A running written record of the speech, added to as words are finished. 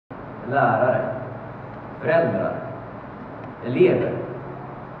lärare, föräldrar, elever,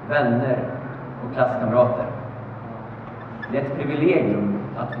 vänner och klasskamrater. Det är ett privilegium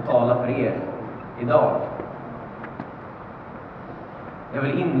att få tala för er idag. Jag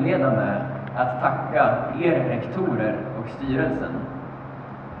vill inleda med att tacka er rektorer och styrelsen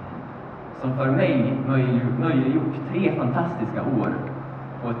som för mig möjliggjort 3 fantastiska år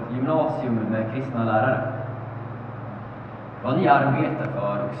på ett gymnasium med kristna lärare. Vad ni arbetar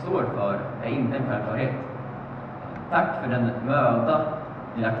för och står för är inte en självklarhet. Tack för den möda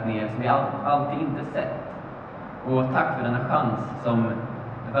ni lagt ner som vi alltid inte sett. Och tack för denna chans som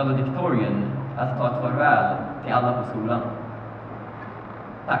valediktorien att ta ett farväl till alla på skolan.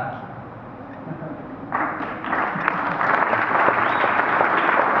 Tack!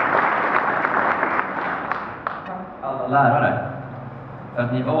 Alla lärare för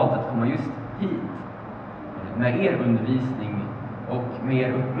att ni valt att komma just hit med er undervisning och med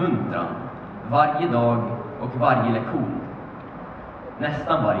er uppmuntran varje dag och varje lektion.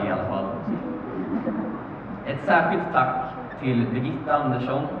 Nästan varje i alla fall. Ett särskilt tack till Birgitta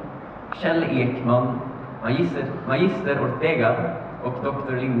Andersson, Kjell Ekman, Magister Ortega och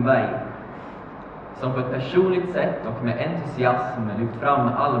Dr. Lindberg som på ett personligt sätt och med entusiasm lyft fram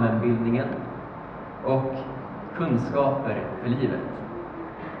allmänbildningen och kunskaper för livet.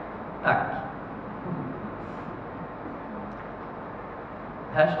 Tack!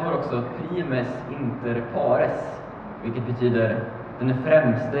 Här står också primes inter pares, vilket betyder den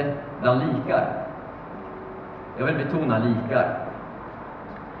främste bland likar. Jag vill betona likar.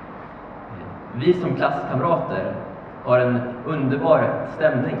 Vi som klasskamrater har en underbar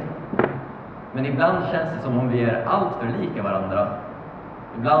stämning. Men ibland känns det som om vi är allt för lika varandra.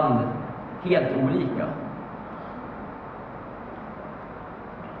 Ibland helt olika.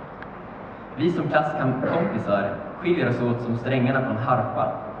 Vi som klasskompisar skiljer oss åt som strängarna på en harpa.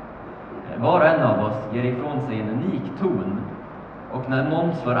 Var och en av oss ger ifrån sig en unik ton. Och när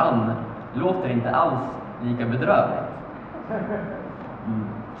någon slår an låter det inte alls lika bedrövligt.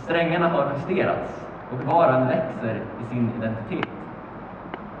 Strängarna har justerats och var och en växer i sin identitet.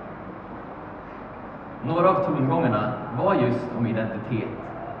 Några av tongångarna var just om identitet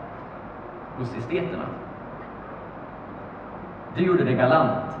hos esteterna. Du gjorde det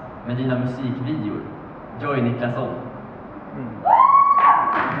galant med dina musikvideor, Joy Niklasson.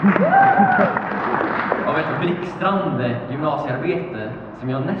 Av ett blixtrande gymnasiearbete som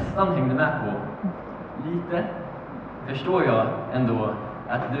jag nästan hängde med på lite, förstår jag ändå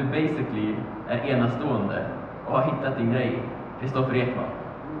att du basically är enastående och har hittat din grej, Kristoffer Ekman.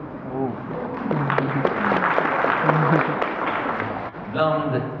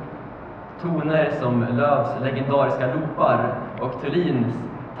 Bland toner som Lövs legendariska loopar och Thulins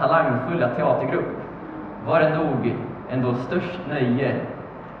talangfulla teatergrupp var det nog ändå störst nöje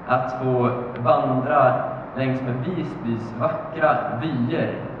att få vandra längs med Visbys vackra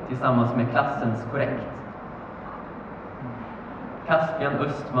vyer tillsammans med klassens korrekt. Caspian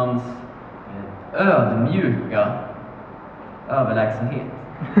Östmans ödmjuka överlägsenhet.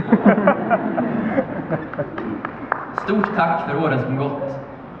 Stort tack för åren som gått.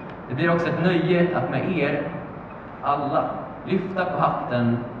 Det blir också ett nöje att med er alla lyfta på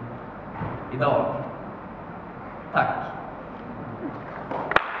hatten idag. Tack!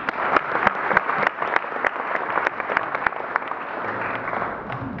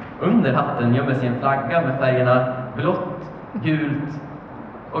 Under hatten gömmer sig en flagga med färgerna blått, gult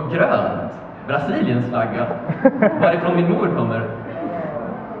och grönt. Brasiliens flagga. Varifrån min mor kommer.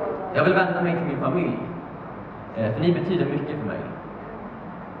 Jag vill vända mig till min familj. För ni betyder mycket för mig.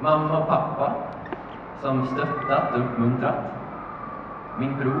 Mamma och pappa som stöttat och uppmuntrat.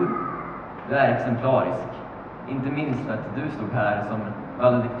 Min bror, du är exemplarisk. Inte minst för att du stod här som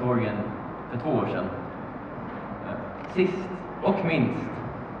valediktorien för 2 år sedan. Sist och minst,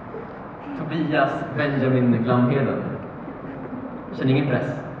 Tobias Benjamin Glamheden. Känner ingen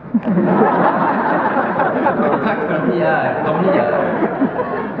press. Tack för att ni är de ni är.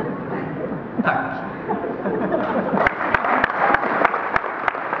 Tack.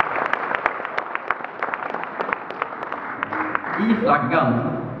 I flaggan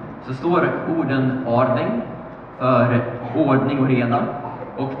så står orden ordning för ordning och reda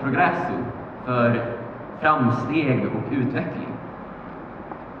och progresso för framsteg och utveckling.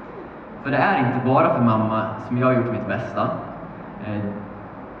 För det är inte bara för mamma som jag har gjort mitt bästa.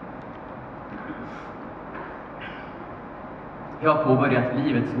 Jag har påbörjat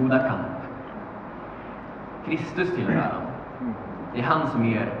livets goda kamp. Kristus tillhör han. Det är han som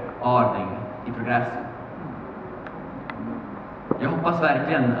ger ordning i progresso. Jag hoppas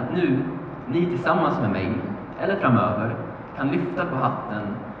verkligen att nu, ni tillsammans med mig, eller framöver, kan lyfta på hatten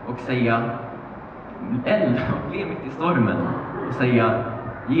och säga eld och le mitt i stormen och säga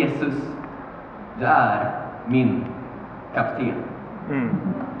Jesus, du är min kapten.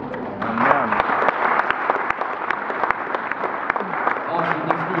 Amen.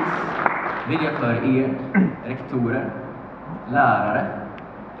 Avslutningsvis vill jag för er rektorer, lärare,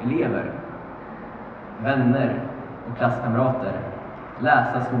 elever, vänner och klasskamrater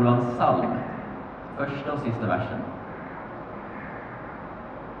läsa skolans psalm, första och sista versen.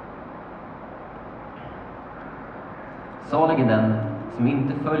 Salig är den som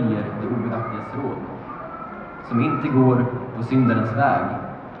inte följer det ogudaktigas råd, som inte går på syndarens väg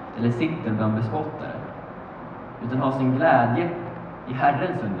eller sitter bland bespottare, utan har sin glädje i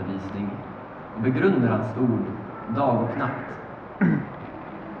Herrens undervisning och begrundar hans ord dag och natt.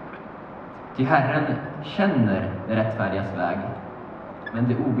 Ty Herren känner det rättfärdigas väg, men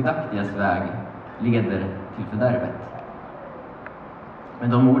det ogudaktigas väg leder till fördärvet. Med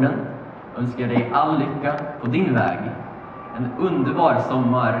de orden önskar jag dig all lycka på din väg, en underbar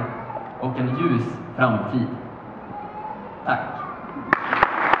sommar och en ljus framtid. Tack!